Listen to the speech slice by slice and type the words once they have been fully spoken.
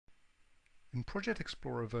In Project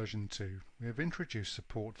Explorer version 2, we have introduced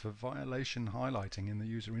support for violation highlighting in the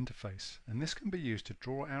user interface, and this can be used to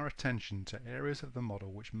draw our attention to areas of the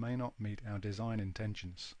model which may not meet our design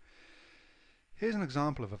intentions. Here's an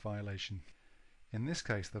example of a violation. In this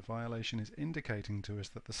case, the violation is indicating to us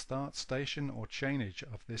that the start station or chainage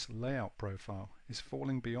of this layout profile is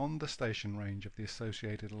falling beyond the station range of the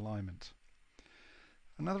associated alignment.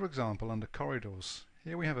 Another example under corridors.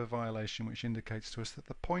 Here we have a violation which indicates to us that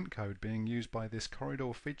the point code being used by this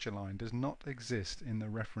corridor feature line does not exist in the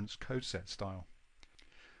reference code set style.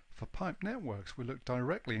 For pipe networks, we look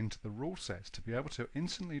directly into the rule sets to be able to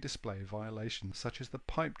instantly display violations such as the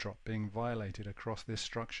pipe drop being violated across this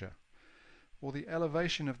structure, or the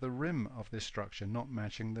elevation of the rim of this structure not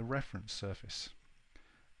matching the reference surface.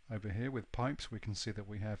 Over here with pipes, we can see that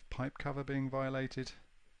we have pipe cover being violated,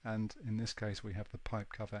 and in this case we have the pipe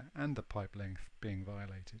cover and the pipe length being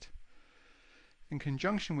violated. In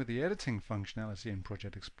conjunction with the editing functionality in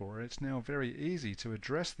Project Explorer, it's now very easy to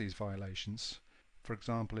address these violations. For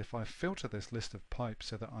example, if I filter this list of pipes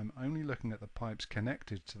so that I'm only looking at the pipes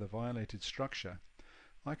connected to the violated structure,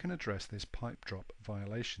 I can address this pipe drop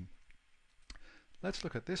violation. Let's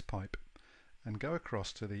look at this pipe and go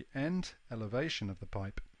across to the end elevation of the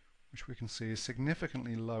pipe, which we can see is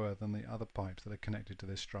significantly lower than the other pipes that are connected to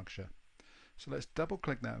this structure. So let's double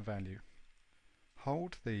click that value,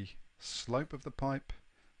 hold the slope of the pipe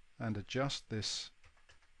and adjust this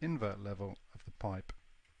invert level of the pipe.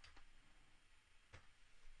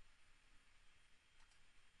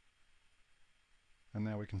 And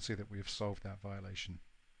now we can see that we have solved that violation.